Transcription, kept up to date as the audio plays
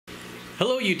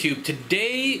Hello YouTube,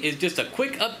 today is just a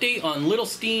quick update on Little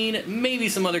Steen, maybe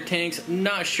some other tanks,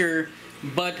 not sure.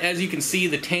 But as you can see,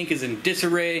 the tank is in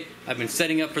disarray. I've been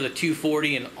setting up for the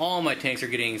 240 and all my tanks are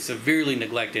getting severely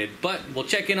neglected. But we'll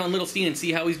check in on Little Steen and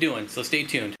see how he's doing, so stay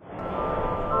tuned.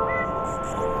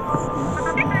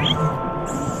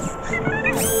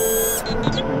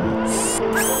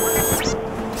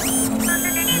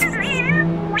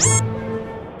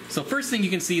 So first thing you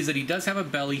can see is that he does have a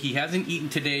belly. He hasn't eaten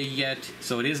today yet,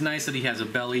 so it is nice that he has a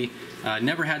belly.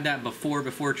 Never had that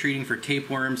before treating for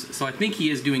tapeworms, so I think he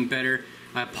is doing better.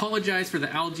 I apologize for the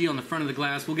algae on the front of the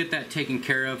glass. We'll get that taken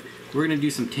care of. We're gonna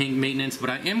do some tank maintenance, but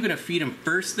I am gonna feed him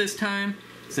first this time,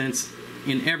 since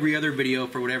in every other video,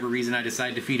 for whatever reason, I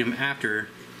decide to feed him after,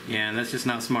 and that's just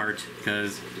not smart,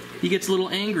 because he gets a little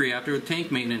angry after the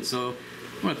tank maintenance. So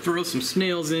I'm gonna throw some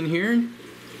snails in here,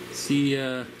 see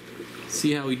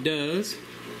how he does.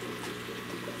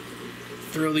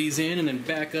 Throw these in and then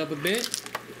back up a bit.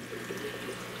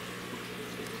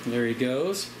 There he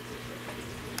goes.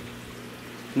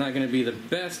 Not going to be the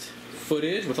best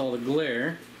footage with all the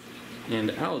glare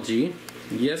and algae.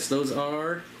 Yes, those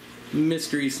are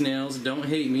mystery snails. Don't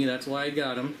hate me, that's why I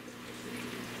got them.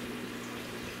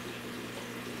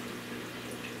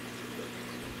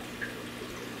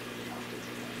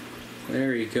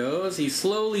 There he goes. He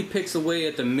slowly picks away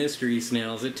at the mystery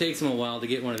snails. It takes him a while to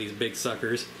get one of these big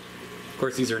suckers. Of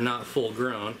course, these are not full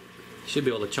grown. Should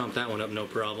be able to chomp that one up no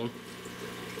problem.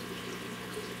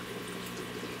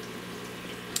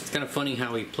 It's kind of funny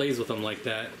how he plays with them like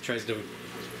that. Tries to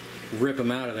rip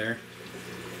them out of there.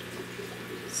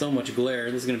 So much glare.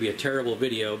 This is going to be a terrible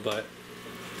video, but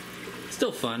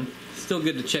still fun. Still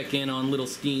good to check in on Little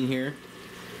Steen here.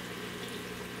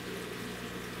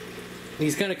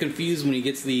 He's kind of confused when he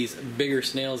gets these bigger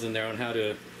snails in there on how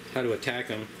to attack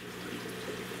them.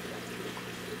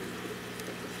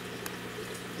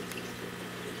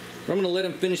 I'm going to let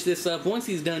him finish this up. Once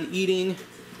he's done eating...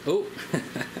 Oh!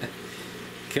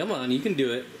 Come on, you can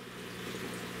do it.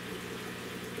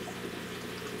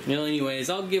 Well, anyways,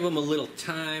 I'll give him a little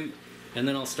time, and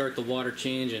then I'll start the water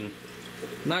change. And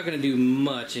I'm not going to do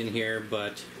much in here,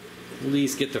 but at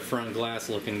least get the front glass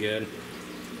looking good.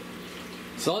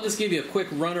 So I'll just give you a quick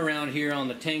run around here on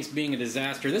the tanks being a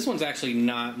disaster. This one's actually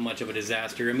not much of a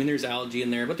disaster. I mean, there's algae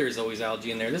in there, but there's always algae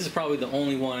in there. This is probably the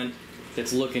only one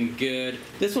that's looking good.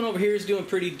 This one over here is doing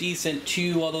pretty decent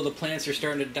too, although the plants are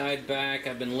starting to die back.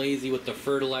 I've been lazy with the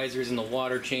fertilizers and the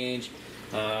water change.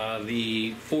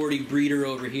 The 40 breeder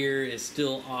over here is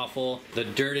still awful. The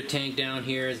Dirta tank down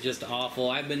here is just awful.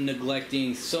 I've been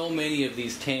neglecting so many of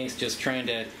these tanks, just trying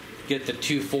to get the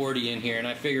 240 in here, and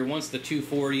I figure once the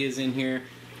 240 is in here,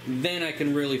 then I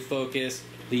can really focus.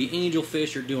 The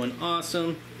angelfish are doing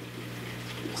awesome.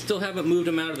 Still haven't moved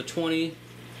them out of the 20.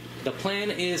 The plan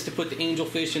is to put the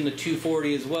angelfish in the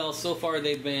 240 as well. So far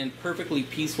they've been perfectly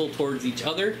peaceful towards each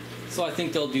other, so I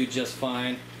think they'll do just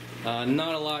fine.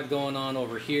 Not a lot going on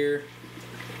over here.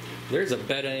 There's a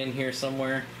betta in here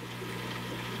somewhere.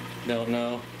 Don't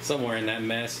know. Somewhere in that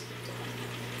mess.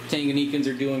 Tanganikans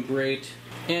are doing great.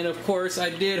 And of course, I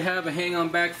did have a hang-on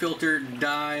back filter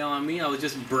die on me. I was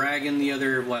just bragging the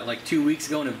other, like 2 weeks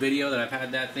ago in a video that I've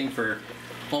had that thing for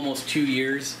almost 2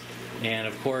 years. And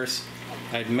of course,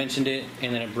 I'd mentioned it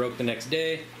and then it broke the next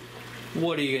day.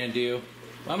 What are you gonna do?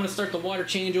 I'm gonna start the water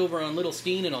change over on Little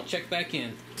Steen and I'll check back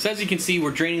in. So as you can see, we're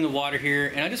draining the water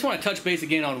here, and I just want to touch base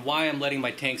again on why I'm letting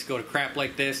my tanks go to crap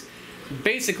like this.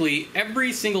 Basically,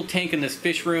 every single tank in this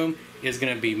fish room is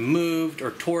gonna be moved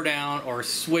or tore down or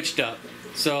switched up.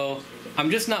 So I'm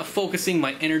just not focusing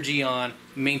my energy on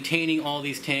maintaining all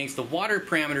these tanks. The water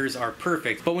parameters are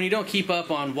perfect, but when you don't keep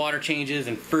up on water changes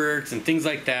and ferts and things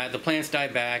like that, the plants die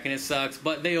back and it sucks,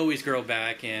 but they always grow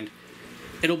back, and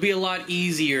it'll be a lot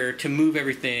easier to move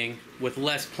everything with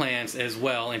less plants as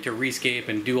well, and to rescape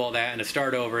and do all that and to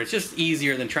start over. It's just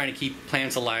easier than trying to keep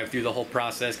plants alive through the whole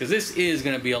process, because this is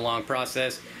going to be a long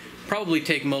process. Probably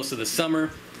take most of the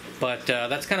summer. But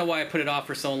that's kind of why I put it off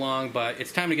for so long, but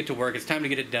it's time to get to work, it's time to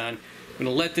get it done. I'm gonna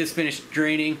let this finish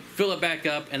draining, fill it back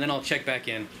up, and then I'll check back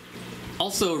in.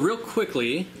 Also, real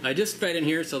quickly, I just fed in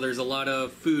here, so there's a lot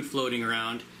of food floating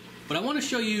around, but I wanna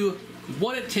show you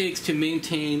what it takes to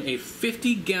maintain a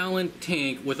 50-gallon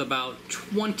tank with about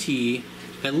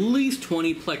at least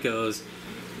 20 plecos,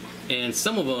 and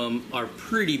some of them are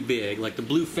pretty big, like the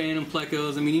blue phantom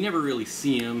plecos. I mean, you never really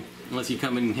see them unless you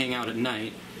come in and hang out at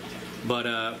night.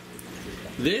 But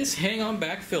this hang-on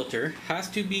back filter has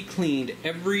to be cleaned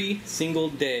every single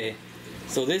day.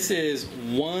 So this is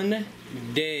 1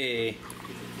 day.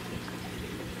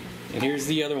 And here's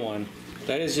the other one.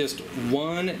 That is just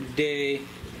 1 day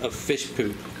of fish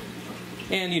poop.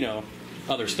 And you know,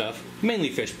 other stuff. Mainly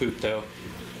fish poop though.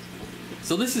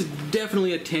 So this is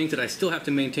definitely a tank that I still have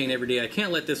to maintain every day. I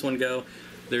can't let this one go.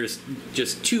 There's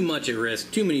just too much at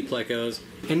risk, too many plecos.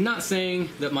 And not saying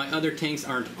that my other tanks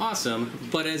aren't awesome,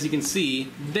 but as you can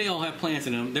see, they all have plants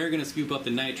in them. They're gonna scoop up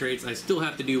the nitrates. I still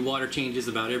have to do water changes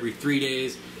about every 3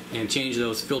 days and change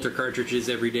those filter cartridges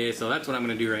every day, so that's what I'm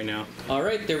gonna do right now. All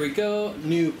right, there we go.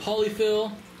 New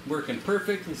polyfill, working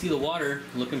perfect. You see the water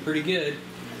looking pretty good.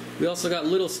 We also got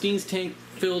little Steen's tank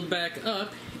filled back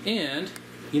up, and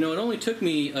you know, it only took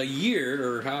me a year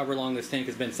or however long this tank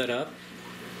has been set up,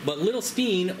 but little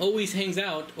Steen always hangs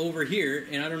out over here,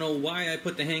 and I don't know why I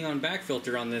put the hang on back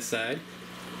filter on this side.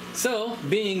 So,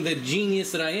 being the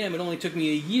genius that I am, it only took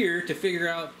me a year to figure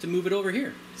out to move it over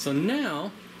here. So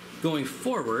now, going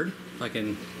forward, if I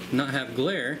can not have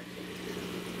glare,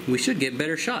 we should get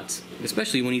better shots,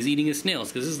 especially when he's eating his snails,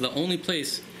 because this is the only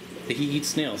place that he eats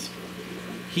snails.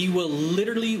 He will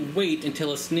literally wait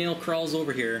until a snail crawls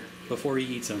over here before he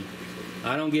eats them.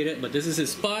 I don't get it, but this is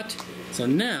his spot, so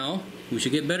now we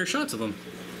should get better shots of him.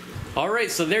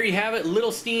 Alright, so there you have it,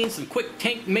 little Steen, some quick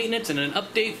tank maintenance and an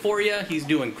update for you. He's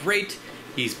doing great,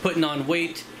 he's putting on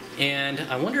weight, and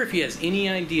I wonder if he has any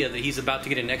idea that he's about to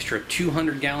get an extra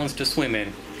 200 gallons to swim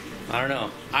in. I don't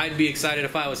know. I'd be excited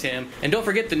if I was him. And don't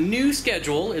forget, the new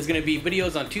schedule is going to be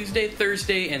videos on Tuesday,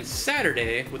 Thursday, and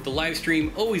Saturday, with the live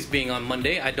stream always being on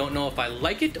Monday. I don't know if I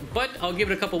like it, but I'll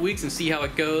give it a couple weeks and see how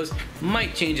it goes.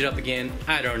 Might change it up again.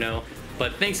 I don't know.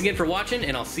 But thanks again for watching,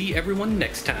 and I'll see everyone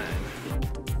next time.